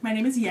my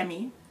name is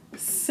Yemi.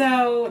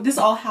 So this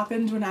all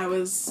happened when I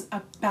was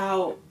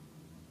about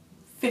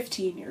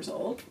 15 years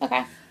old.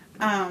 Okay.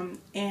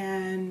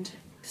 And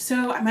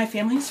so my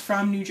family's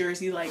from New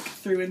Jersey, like,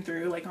 through and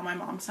through, like, on my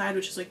mom's side,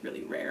 which is, like,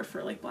 really rare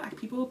for, like, black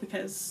people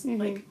because,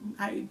 like,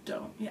 I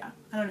don't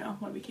know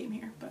when we came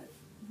here, but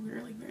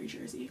we're, like, very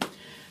Jersey.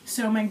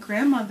 So my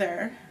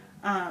grandmother,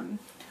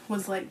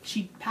 was, like,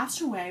 she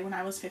passed away when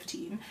I was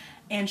 15,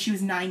 and she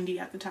was 90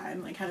 at the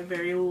time, like, had a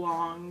very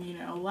long, you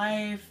know,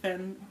 life,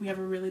 and we have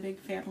a really big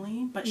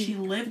family, but she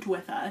lived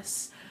with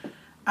us,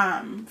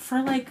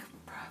 for, like,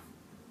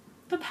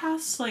 the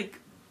past, like,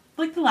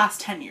 the last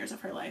 10 years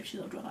of her life, she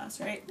lived with us,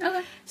 right?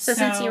 Okay. So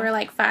since you were,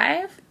 like,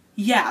 5?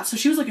 Yeah, so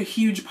she was, like, a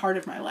huge part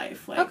of my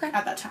life, like,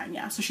 at that time,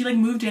 yeah. So she, like,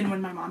 moved in when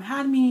my mom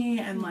had me,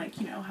 and, like,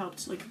 you know,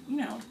 helped, like, you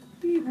know,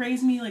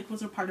 raise me, like,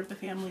 was a part of the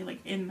family,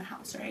 like, in the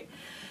house, right?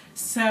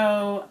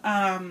 So,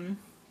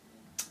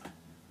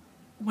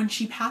 when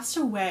she passed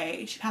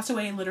away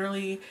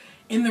literally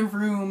in the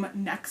room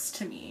next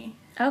to me.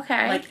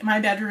 Okay. Like,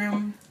 my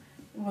bedroom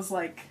was,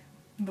 like,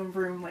 the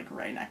room, like,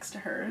 right next to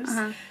hers.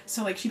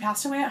 So, like, she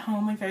passed away at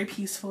home, like, very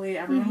peacefully.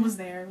 Everyone was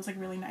there. It was, like,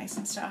 really nice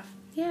and stuff.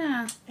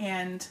 Yeah.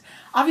 And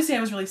obviously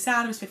I was really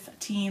sad. I was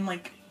 15.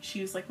 Like,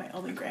 she was, like, my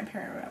only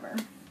grandparent or whatever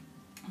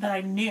that I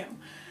knew.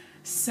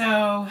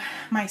 So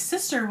my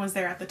sister was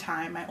there at the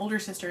time. My older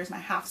sister is my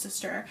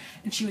half-sister,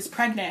 and she was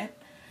pregnant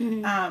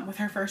with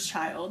her first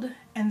child.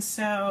 And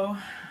so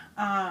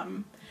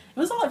it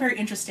was all very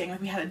interesting.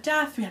 Like, we had a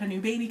death, we had a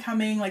new baby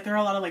coming. Like, there were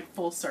a lot of, like,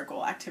 full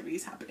circle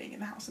activities happening in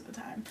the house at the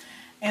time.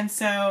 And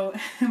so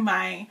when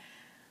my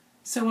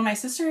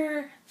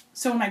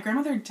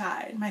grandmother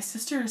died, my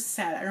sister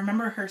said, I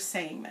remember her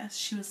saying this,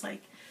 she was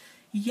like,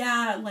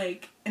 yeah,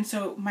 like, and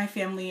so my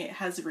family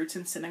has roots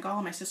in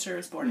Senegal. My sister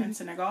was born in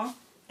Senegal.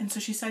 And so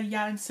she said,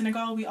 yeah, in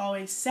Senegal we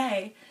always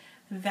say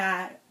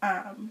that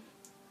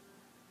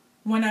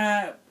when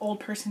a old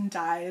person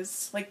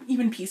dies, like,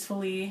 even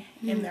peacefully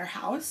in their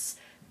house,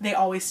 they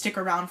always stick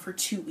around for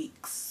 2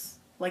 weeks.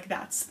 Like,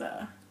 that's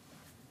the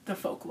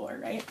folklore,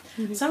 right?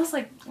 So I was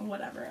like,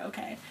 whatever,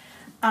 okay.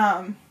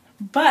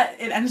 But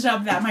it ended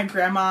up that my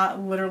grandma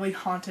literally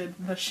haunted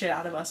the shit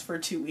out of us for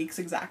 2 weeks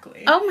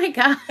exactly. Oh my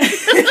god.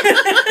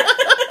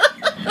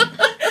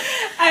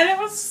 And it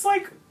was,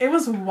 like, it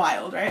was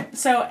wild, right?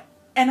 So,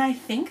 and I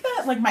think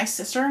that, like, my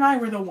sister and I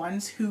were the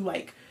ones who,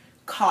 like,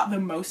 caught the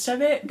most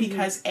of it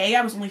because A,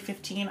 I was only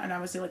 15 and I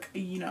was, like,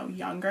 you know,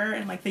 younger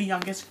and, like, the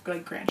youngest,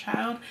 like,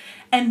 grandchild,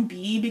 and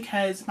B,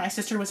 because my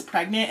sister was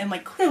pregnant and,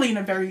 like, clearly in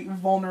a very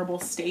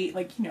vulnerable state,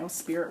 like, you know,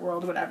 spirit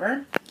world,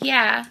 whatever.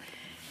 Yeah.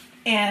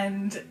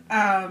 And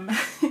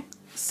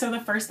so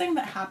the first thing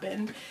that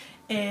happened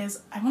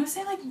is, I want to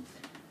say, like,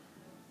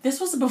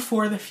 this was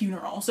before the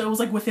funeral, so it was,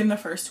 like, within the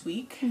first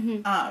week.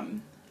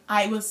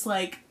 I was,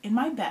 like, in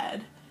my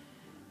bed,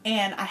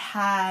 and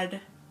I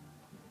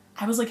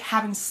was, like,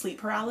 having sleep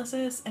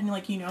paralysis, and,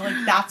 like, you know,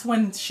 like, that's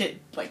when shit,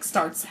 like,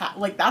 starts,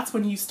 like, that's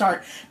when you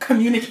start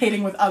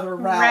communicating with other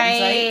realms,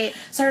 right?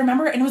 So I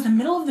remember, and it was the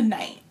middle of the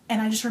night, and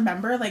I just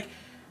remember, like,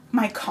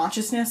 my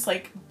consciousness,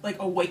 like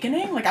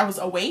awakening, like, I was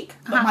awake,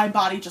 but my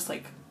body just,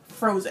 like,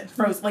 froze,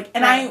 like,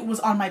 and I was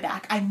on my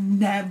back. I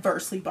never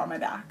sleep on my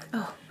back.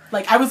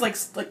 Like, I was,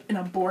 like, in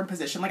a board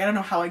position, like, I don't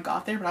know how I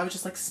got there, but I was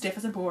just, like, stiff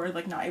as a board,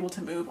 like, not able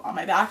to move on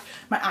my back.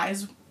 My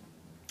eyes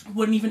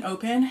wouldn't even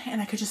open,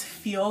 and I could just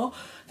feel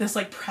this,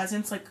 like,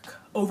 presence, like,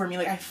 over me.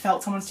 Like, I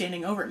felt someone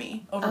standing over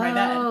me, over my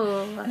bed.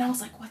 And I was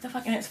like, what the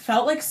fuck? And it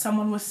felt like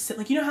someone was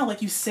like, you know how,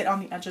 like, you sit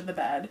on the edge of the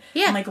bed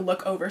and, like,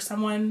 look over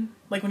someone,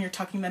 like, when you're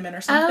tucking them in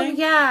or something? Oh,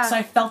 yeah. So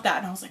I felt that,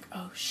 and I was like,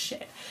 oh,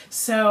 shit.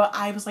 So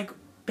I was, like,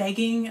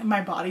 begging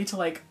my body to,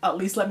 like, at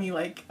least let me,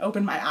 like,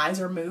 open my eyes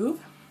or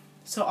move.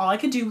 So all I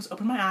could do was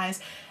open my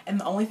eyes, and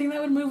the only thing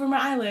that would move were my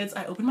eyelids.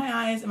 I opened my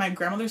eyes, and my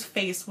grandmother's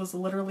face was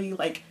literally,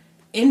 like,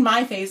 in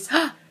my face,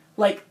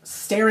 like,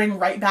 staring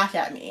right back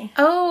at me.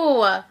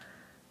 Oh.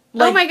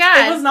 Like, oh my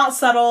god. It was not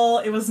subtle.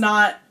 It was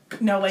not,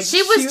 no, like...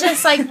 She was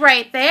just, like,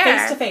 right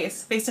there.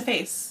 Face to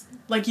face.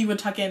 Like, you would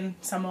tuck in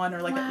someone,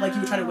 or, like, like,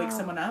 you would try to wake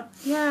someone up.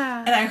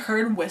 Yeah. And I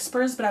heard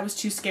whispers, but I was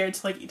too scared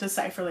to, like,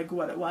 decipher, like,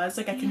 what it was.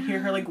 Like, I can hear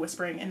her, like,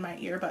 whispering in my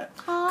ear, but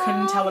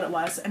couldn't tell what it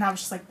was. And I was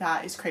just like,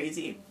 that is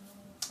crazy.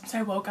 So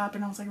I woke up,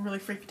 and I was, like, really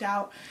freaked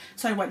out.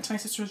 So I went to my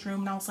sister's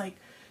room, and I was, like,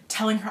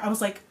 telling her, I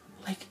was, like,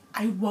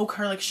 I woke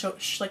her, like,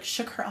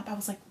 shook her up. I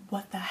was like,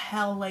 what the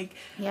hell? Like,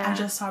 I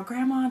just saw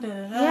grandma,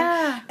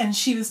 And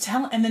she was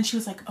and then she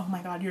was like, oh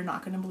my god, you're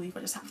not going to believe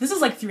what just happened. This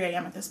is, like, 3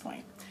 a.m. at this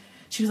point.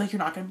 She was like, you're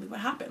not going to believe what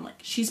happened. Like,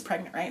 she's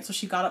pregnant, right? So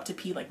she got up to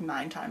pee, like,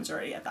 9 times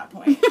already at that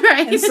point.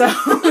 Right. And so,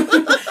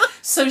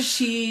 so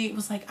she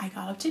was like, I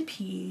got up to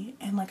pee,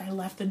 and, like, I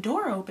left the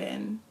door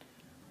open,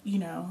 you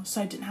know,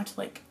 so I didn't have to,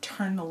 like,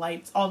 turn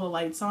all the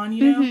lights on,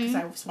 you know, because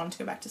I just wanted to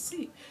go back to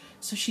sleep.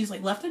 So she's,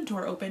 like, left the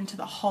door open to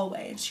the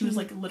hallway, and she was,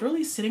 like,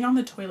 literally sitting on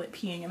the toilet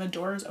peeing, and the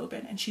door was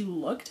open, and she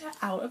looked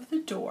out of the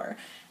door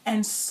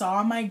and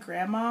saw my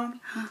grandma.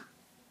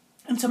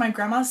 And so my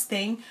grandma's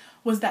thing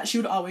was that she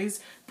would always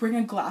bring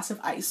a glass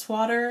of ice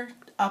water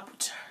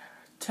up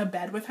to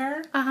bed with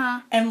her.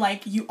 Uh-huh. And,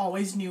 like, you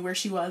always knew where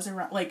she was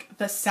around, like,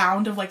 the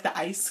sound of, like, the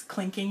ice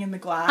clinking in the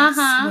glass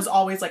was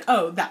always, like,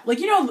 oh, that, like,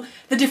 you know,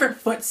 the different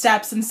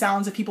footsteps and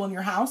sounds of people in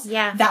your house?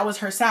 Yeah. That was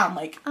her sound,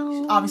 like,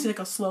 obviously, like,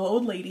 a slow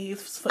old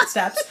lady's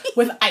footsteps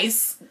with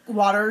ice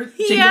water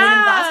jingling in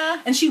glass.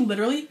 And she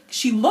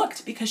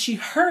looked because she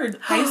heard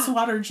ice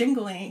water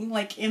jingling,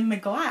 like, in the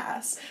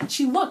glass.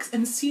 She looks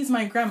and sees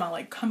my grandma,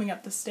 like, coming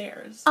up the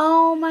stairs.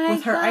 Oh, my God.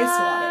 With her ice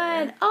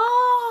water.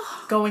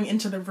 Oh. Going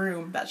into the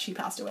room that she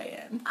passed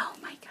away in. Oh,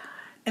 my God.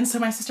 And so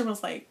my sister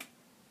was, like,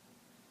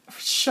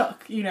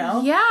 shook, you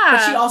know? Yeah.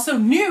 But she also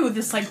knew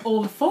this, like,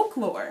 old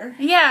folklore.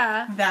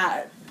 Yeah.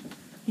 That,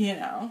 you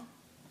know.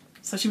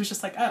 So she was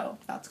just like, oh,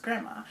 that's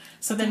grandma.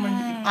 So then when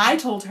I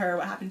told her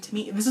what happened to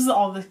me, this is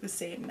all the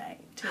same night,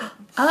 too.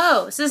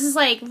 Oh, so this is,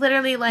 like,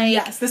 literally, like...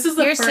 Yes, this is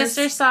the your first...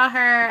 sister saw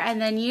her,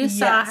 and then you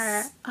saw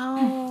her.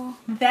 Oh.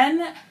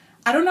 Then,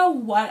 I don't know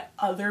what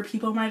other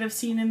people might have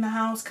seen in the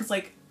house, because,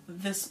 like,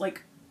 this,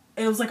 like...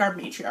 It was, like, our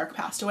matriarch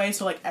passed away,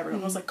 so, like,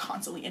 everyone was, like,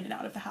 constantly in and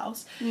out of the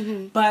house.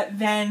 Mm-hmm. But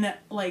then,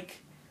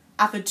 like,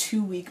 at the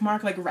 2-week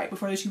mark, like, right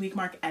before the 2-week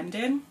mark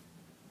ended,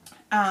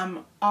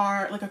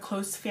 our, like, a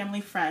close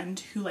family friend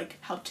who, like,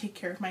 helped take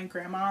care of my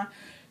grandma,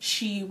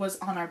 she was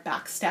on our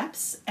back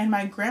steps, and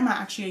my grandma,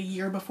 actually, a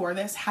year before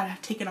this, had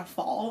taken a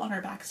fall on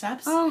our back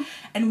steps. Oh.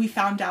 And we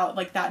found out,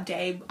 like, that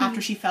day, after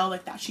she fell,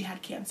 like, that she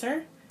had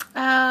cancer.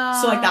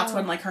 Oh. So, like, that's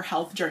when, like, her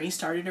health journey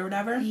started or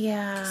whatever.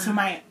 Yeah. So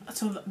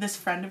this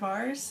friend of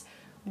ours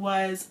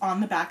was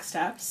on the back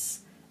steps,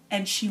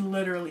 and she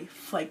literally,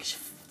 like,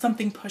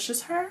 something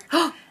pushes her,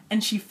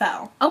 and she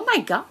fell. Oh,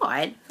 my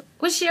God.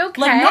 Was she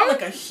okay? Like, not,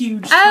 like, a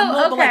huge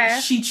tumble, but,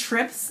 like, she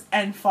trips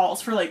and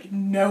falls for, like,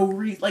 no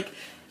reason. Like,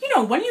 you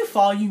know, when you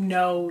fall, you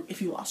know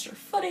if you lost your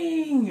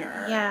footing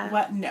or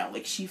what. No,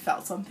 like, she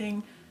felt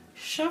something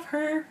shove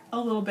her a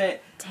little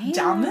bit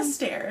down the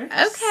stairs.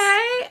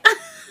 Okay.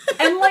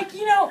 And, like,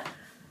 you know,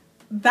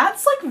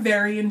 that's, like,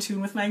 very in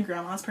tune with my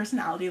grandma's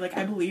personality. Like,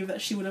 I believe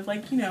that she would have,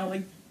 like, you know,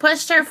 like...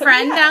 Pushed her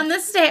friend down the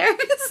stairs.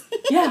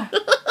 Yeah.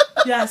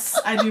 Yes,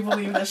 I do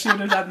believe that she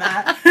would have done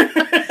that.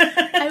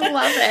 I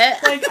love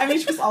it. Like, I mean,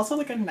 she was also,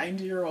 like, a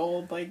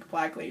 90-year-old, like,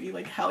 black lady.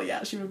 Like, hell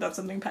yeah, she would have done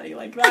something petty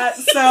like that.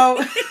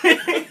 So...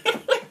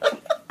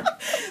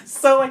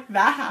 So, like,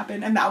 that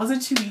happened, and that was a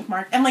 2-week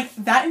mark. And, like,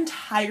 that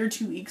entire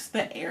 2 weeks,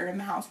 the air in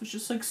the house was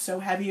just, like,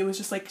 so heavy. It was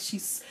just, like,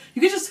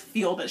 you could just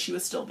feel that she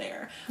was still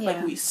there. Yeah.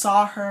 Like, we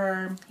saw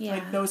her. Yeah.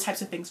 Like, those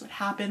types of things would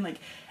happen. Like,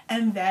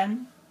 and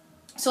then,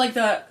 so, like,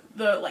 the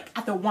like,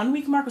 at the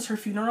 1-week mark was her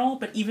funeral,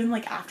 but even,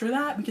 like, after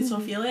that, we could still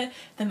feel it.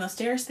 Then the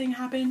stairs thing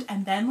happened,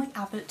 and then, like,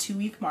 at the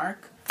 2-week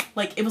mark,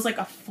 like, it was, like,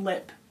 a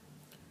flip.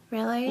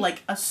 Really?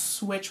 Like, a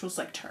switch was,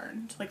 like,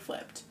 turned, like,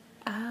 flipped.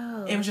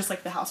 Oh. It was just,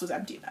 like, the house was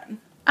empty then.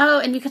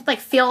 Oh, and you could, like,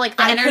 feel, like,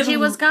 the energy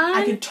was gone?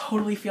 I could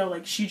totally feel,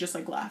 like, she just,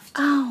 like, left.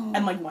 Oh.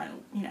 And, like, went,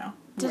 you know,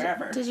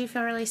 wherever. Did you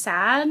feel really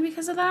sad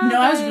because of that?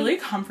 No, I was really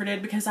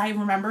comforted because I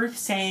remember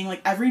saying,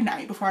 like, every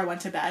night before I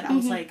went to bed, I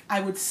was, like,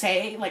 I would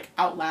say, like,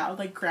 out loud,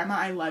 like, Grandma,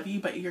 I love you,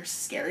 but you're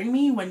scaring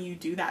me when you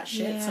do that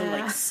shit, so,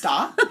 like,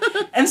 stop.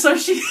 And so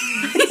she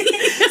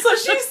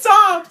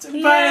stopped,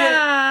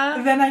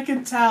 but then I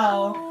could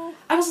tell. Oh.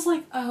 I was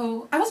like,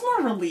 oh, I was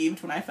more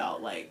relieved when I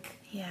felt like...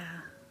 Yeah.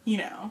 You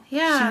know, she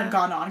had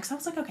gone on, because I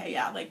was like, okay,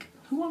 yeah, like,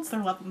 who wants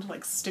their loved one to,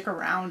 like, stick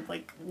around,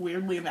 like,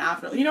 weirdly in the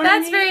afterlife, you know what I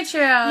mean? That's very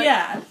true.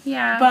 Yeah.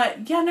 Yeah.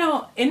 But, yeah,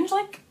 no, and,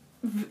 like,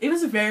 it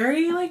was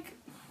very, like,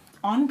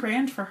 on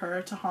brand for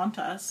her to haunt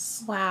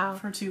us. Wow.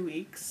 For 2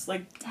 weeks.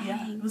 Like, dang.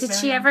 Yeah. Did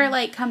she ever,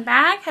 like, come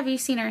back? Have you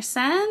seen her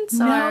since?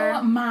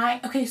 No,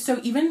 okay, so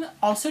even,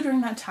 also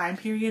during that time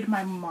period,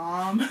 my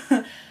mom...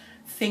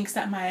 thinks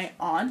that my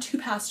aunt who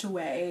passed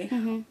away,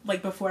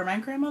 like, before my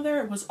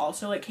grandmother, was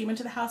also, like, came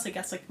into the house, I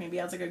guess, like, maybe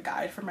as, like, a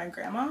guide for my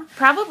grandma.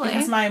 Probably.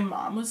 Because my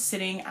mom was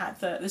sitting at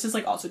this is,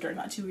 like, also during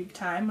that 2-week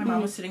time, my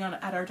mom was sitting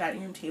at our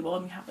dining room table,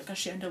 and we have, like, a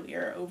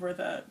chandelier over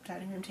the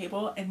dining room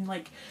table, and,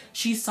 like,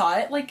 she saw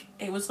it, like,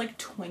 it was, like,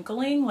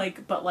 twinkling,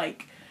 like, but,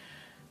 like,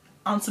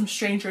 on some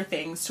Stranger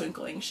Things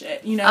twinkling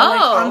shit, you know? Oh.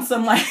 Like, on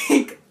some,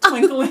 like,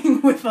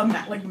 twinkling with them,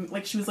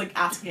 like, she was, like,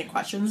 asking it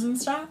questions and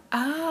stuff.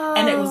 Oh.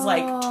 And it was,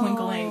 like,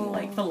 twinkling,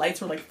 like, the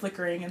lights were, like,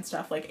 flickering and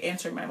stuff, like,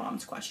 answering my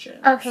mom's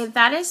questions. Okay,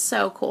 that is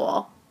so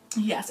cool.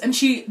 Yes, and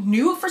she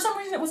knew, for some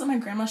reason, it wasn't my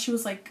grandma. She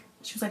was like,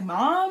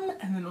 Mom,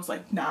 and then it was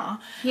like, nah.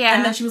 Yeah.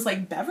 And then she was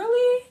like,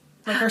 Beverly?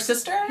 Like, her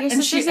sister? Your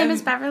sister's name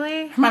is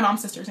Beverly? My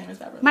mom's sister's name is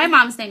Beverly. My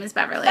mom's name is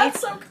Beverly. That's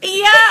so cool.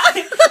 Yeah!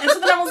 And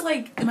so then I was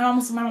like, my mom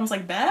was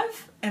like,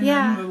 Bev? And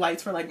then the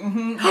lights were like,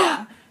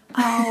 yeah.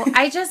 Oh,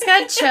 I just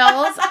got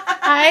chills.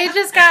 I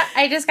just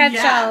got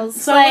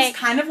chills. So, like, it was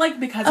kind of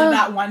like, because of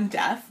that one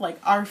death, like,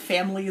 our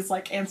family's,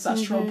 like,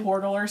 ancestral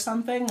portal or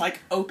something, like,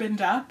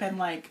 opened up, and,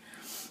 like,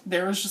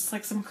 there was just,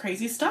 like, some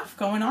crazy stuff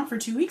going on for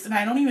 2 weeks, and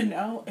I don't even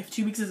know if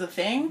 2 weeks is a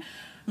thing.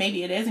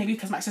 Maybe it is, maybe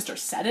because my sister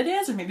said it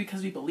is, or maybe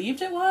because we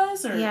believed it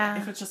was, or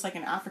if it's just, like,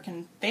 an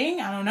African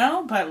thing, I don't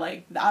know, but,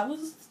 like,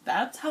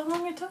 that's how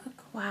long it took.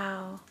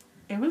 Wow.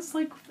 It was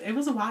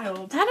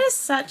wild. That is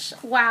such an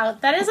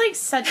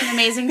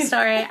amazing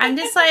story. I'm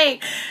just,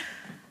 like,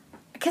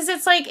 because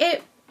it's like,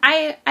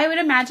 I would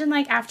imagine,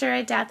 like, after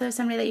a death of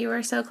somebody that you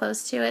were so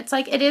close to, it's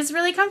like, it is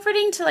really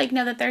comforting to, like,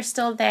 know that they're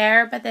still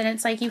there, but then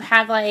it's like, you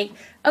have, like,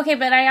 okay,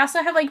 but I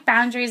also have, like,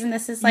 boundaries, and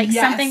this is, like,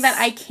 something that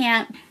I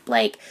can't,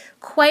 like,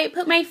 quite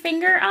put my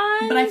finger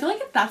on. But I feel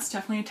like that's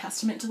definitely a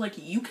testament to, like,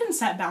 you can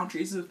set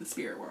boundaries with the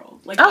spirit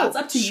world. Like, that's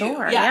up to you.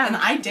 Yeah, and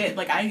I did.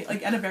 Like,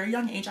 at a very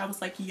young age, I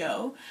was like,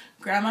 yo,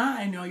 Grandma,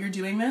 I know you're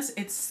doing this.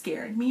 It's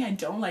scaring me. I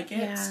don't like it.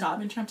 Yeah.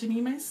 Stop interrupting me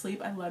in my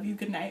sleep. I love you.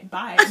 Good night.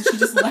 Bye. And she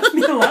just left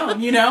me alone,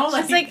 you know?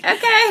 Like, she's like,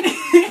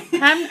 okay,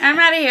 I'm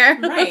out of here.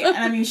 Right. And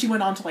I mean, she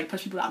went on to, like,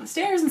 push people down the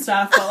stairs and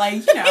stuff, but,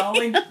 like, you know,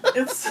 like,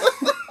 it's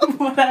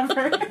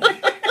whatever.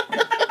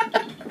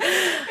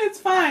 It's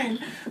fine.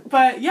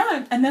 But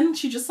yeah, and then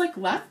she just, like,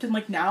 left, and,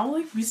 like, now,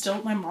 like,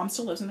 my mom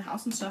still lives in the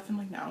house and stuff, and,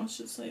 like, now it's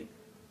just, like...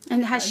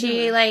 And has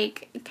she,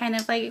 like, kind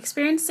of, like,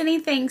 experienced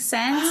anything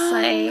since?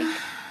 Like...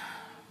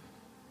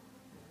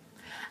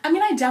 I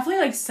mean, I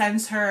definitely, like,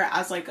 sense her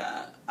as, like,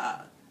 a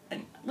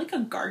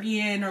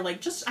guardian, or,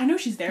 like, just... I know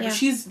she's there, but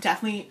she's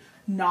definitely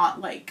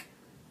not, like,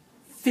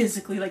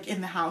 physically, like,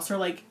 in the house, or,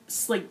 like,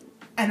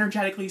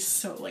 energetically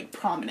so, like,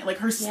 prominent. Like,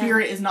 her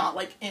spirit is not,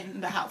 like, in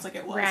the house like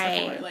it was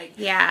before. Like,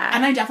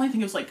 and I definitely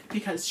think it was, like,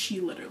 because she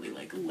literally,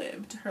 like,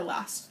 lived her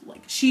last,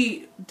 like,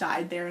 she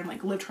died there and,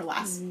 like, lived her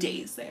last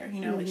days there,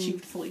 you know? Like, she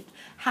fully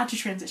had to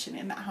transition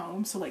in that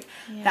home. So, like,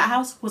 that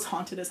house was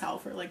haunted as hell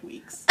for, like,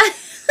 weeks.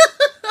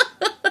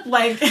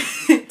 Like...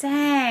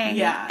 Dang.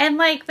 Yeah. And,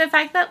 like, the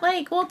fact that,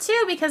 like, well,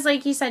 too, because,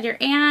 like, you said your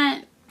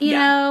aunt, you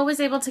know, was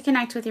able to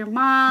connect with your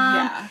mom.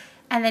 Yeah.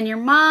 And then your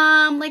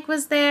mom, like,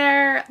 was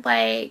there,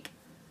 like...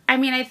 I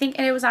mean, I think,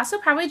 and it was also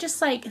probably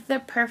just, like, the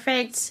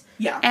perfect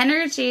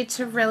energy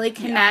to really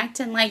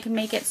connect and, like,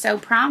 make it so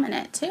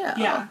prominent, too.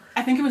 Yeah.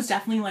 I think it was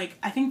definitely, like,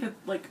 I think that,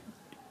 like,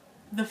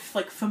 the,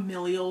 like,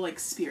 familial, like,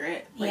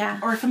 spirit,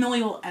 like, or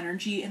familial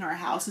energy in our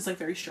house is, like,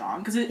 very strong,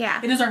 because it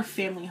is our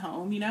family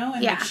home, you know,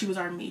 and, like, she was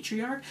our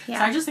matriarch, so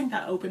I just think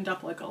that opened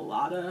up, like, a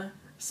lot of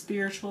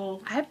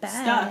spiritual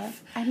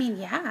stuff. I mean,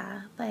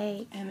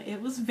 like... And it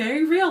was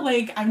very real,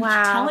 like, I'm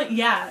telling, and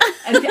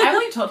I,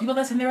 like, told people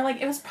this, and they were like,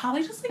 it was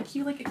probably just, like,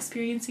 you, like,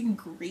 experiencing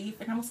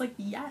grief, and I was like,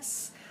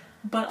 yes,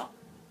 but...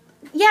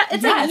 Yeah,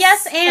 it's like,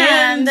 yes,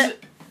 and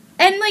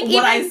like,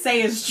 what I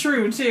say is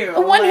true, too.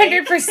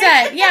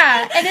 100%,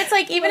 yeah. And it's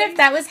like, even if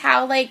that was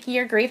how, like,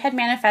 your grief had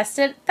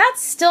manifested,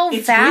 that's still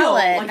it's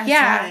valid. Real. Like,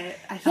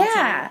 I felt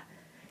it.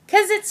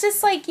 Because it's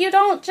just, like, you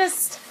don't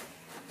just...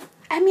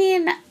 I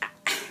mean...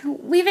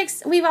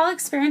 We've all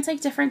experienced,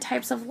 like, different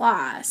types of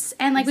loss,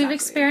 and, like, we've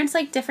experienced,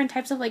 like, different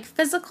types of, like,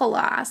 physical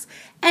loss,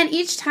 and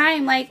each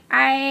time, like,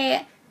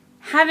 I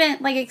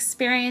haven't, like,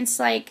 experienced,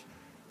 like,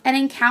 an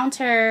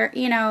encounter,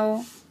 you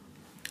know,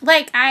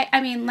 like,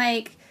 I mean,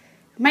 like,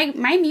 my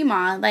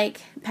Mima, like,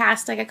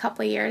 passed, like, a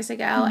couple years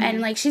ago, and,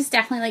 like, she's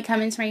definitely, like,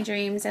 come into my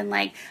dreams, and,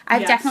 like,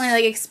 I've definitely,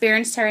 like,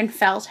 experienced her and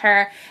felt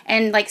her,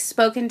 and, like,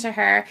 spoken to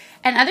her,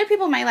 and other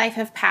people in my life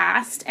have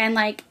passed, and,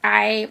 like,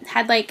 I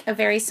had, like, a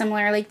very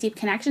similar, like, deep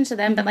connection to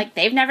them, but, like,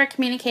 they've never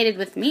communicated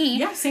with me.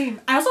 Yeah, same.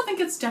 I also think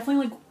it's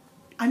definitely, like,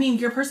 I mean,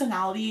 your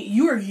personality,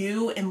 you are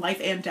you in life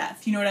and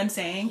death, you know what I'm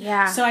saying?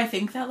 Yeah. So I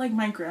think that, like,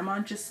 my grandma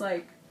just,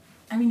 like,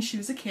 I mean, she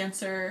was a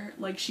Cancer.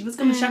 Like, she was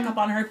going to check up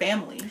on her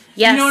family.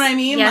 Yes. You know what I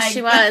mean? Yes, like,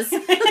 she was.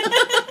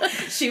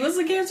 She was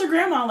a Cancer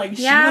grandma. Like,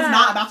 she was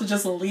not about to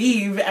just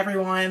leave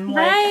everyone.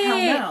 Like, hell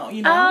no,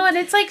 you know? Oh, and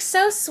it's, like,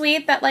 so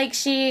sweet that, like,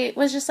 she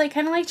was just, like,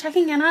 kind of, like,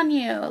 checking in on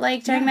you,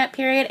 like, during that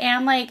period.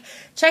 And, like,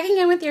 checking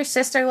in with your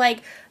sister, like,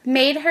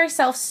 made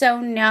herself so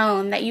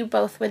known that you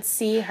both would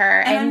see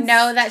her and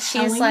know that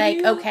she's,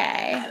 like,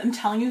 okay. I'm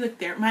telling you,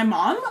 like, my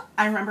mom,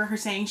 I remember her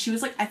saying, she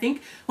was, like, I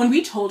think, when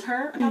we told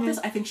her about this,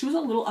 I think she was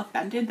a little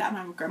offended that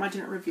my grandma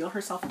didn't reveal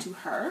herself to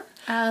her.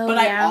 Oh, but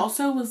I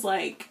also was,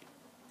 like,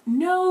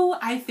 no,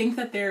 I think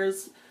that there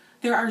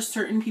are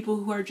certain people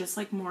who are just,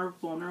 like, more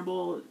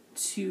vulnerable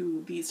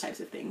to these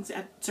types of things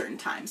at certain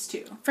times,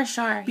 too. For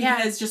sure,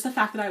 Because just the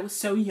fact that I was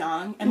so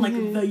young, and, like,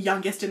 the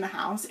youngest in the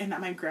house, and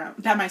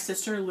that my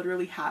sister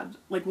literally had,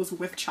 like, was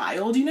with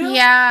child, you know?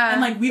 Yeah.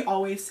 And, like, we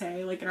always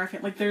say, like, in our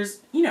family, like,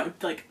 there's, you know,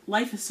 like,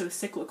 life is so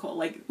cyclical.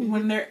 Like,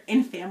 when they're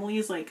in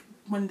families, like,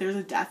 when there's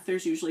a death,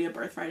 there's usually a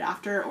birth right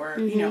after, or,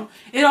 you know,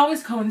 it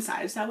always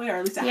coincides that way, or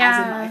at least it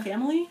has in my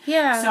family.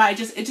 Yeah. So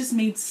it just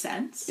made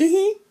sense.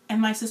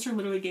 And my sister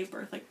literally gave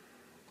birth, like,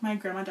 my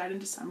grandma died in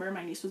December.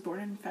 My niece was born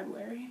in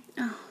February.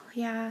 Oh,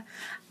 yeah.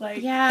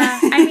 Like... Yeah,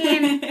 I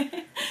mean...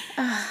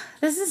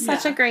 this is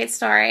such a great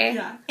story.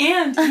 Yeah.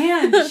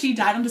 And she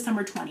died on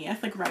December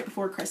 20th, like, right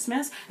before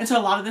Christmas. And so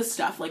a lot of this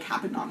stuff, like,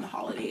 happened on the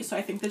holidays. So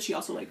I think that she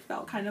also, like,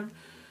 felt kind of,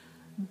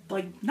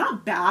 like,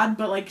 not bad,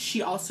 but, like,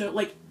 she also,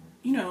 like,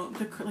 you know,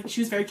 like,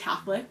 she was very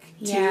Catholic,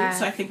 too. Yeah.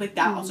 So I think, like,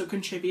 that also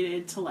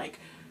contributed to, like...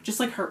 just,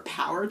 like, her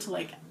power to,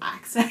 like,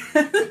 access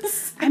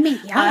I mean,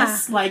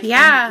 us, like,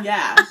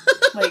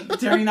 like,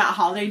 during that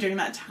holiday, during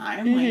that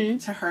time, like,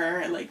 to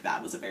her, like,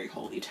 that was a very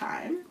holy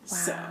time. Wow.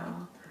 So,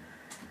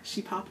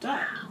 she popped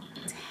up. Wow.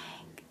 Dang.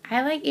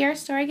 Your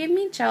story gave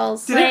me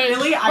chills. Did it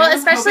really? Well,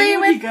 especially it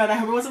would be good. I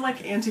hope it wasn't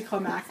like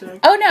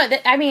anticlimactic. Oh no!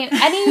 I mean,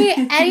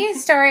 any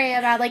story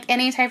about like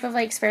any type of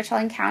like spiritual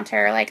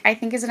encounter, like I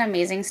think is an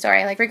amazing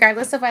story. Like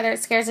regardless of whether it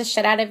scares the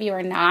shit out of you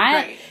or not,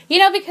 right.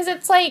 Because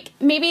it's like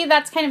maybe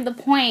that's kind of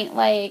the point.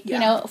 Like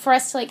for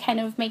us to like kind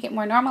of make it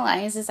more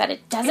normalized is that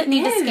it doesn't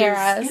need to scare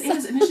us. It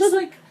is, and it's just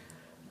like,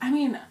 I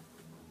mean,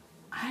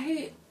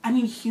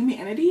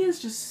 humanity is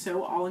just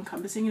so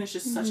all-encompassing, and it's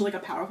just such, like, a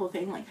powerful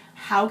thing. Like,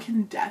 how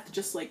can death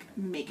just, like,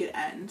 make it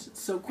end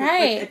so quick?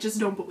 Right. Like, I just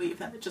don't believe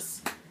that it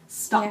just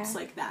stops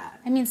like that.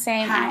 I mean,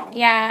 same.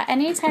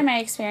 Anytime I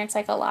experience,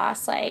 like, a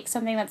loss, like,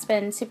 something that's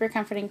been super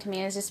comforting to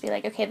me is just be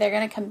like, okay, they're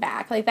gonna come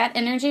back. Like, that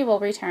energy will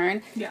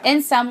return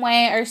in some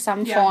way or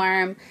some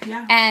form.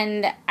 Yeah.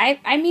 And,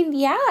 I mean,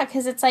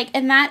 because it's, like,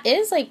 and that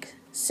is, like,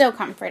 so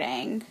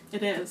comforting.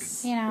 It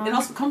is. And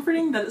also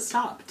comforting that it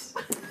stopped.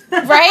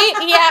 Right?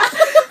 Yeah.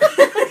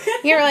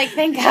 You were like,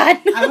 thank God.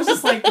 I was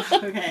just like,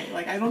 okay,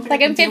 like, I don't think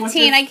like, I'm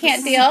 15, I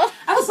can't deal.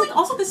 I was like,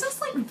 also, this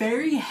is, like,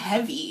 very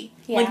heavy.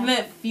 Yeah. Like,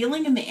 the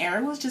feeling in the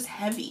air was just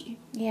heavy.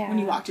 Yeah. When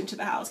you walked into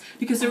the house.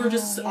 Because there were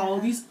just all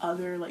these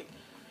other, like,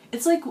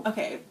 it's like,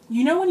 okay,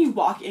 when you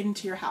walk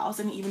into your house,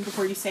 and even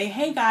before you say,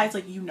 hey, guys,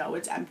 like,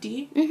 it's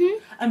empty.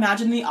 Mm-hmm.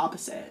 Imagine the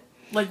opposite.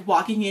 Like,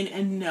 walking in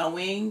and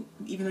knowing,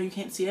 even though you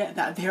can't see it,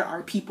 that there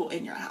are people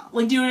in your house.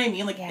 Like, do you know what I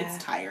mean? Like, it's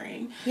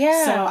tiring.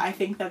 Yeah. So, I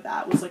think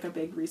that was, like, a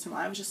big reason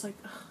why I was just like,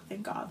 oh,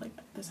 thank God, like,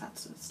 this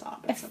has to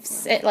stop at some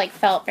point. It, like,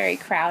 felt very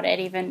crowded,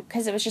 even,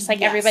 because it was just,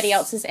 like, everybody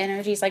else's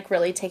energies, like,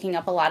 really taking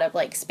up a lot of,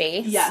 like,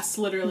 space. Yes,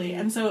 literally.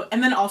 Mm-hmm.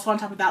 And then also on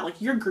top of that, like,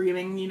 you're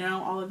grieving,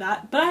 all of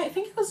that. But I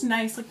think it was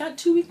nice. Like, that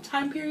 2-week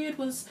time period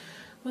was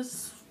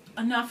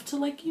enough to,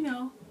 like,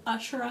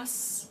 usher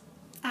us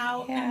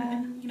out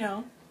and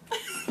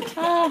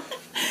Oh,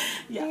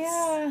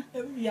 yes.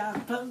 Yeah,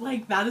 but,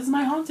 like, that is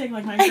my haunting.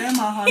 Like, my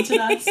grandma haunted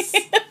us.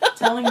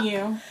 Telling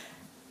you.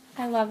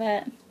 I love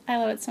it. I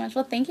love it so much.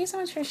 Well, thank you so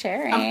much for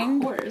sharing.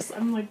 Of course.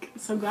 I'm, like,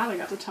 so glad I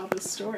got to tell this story.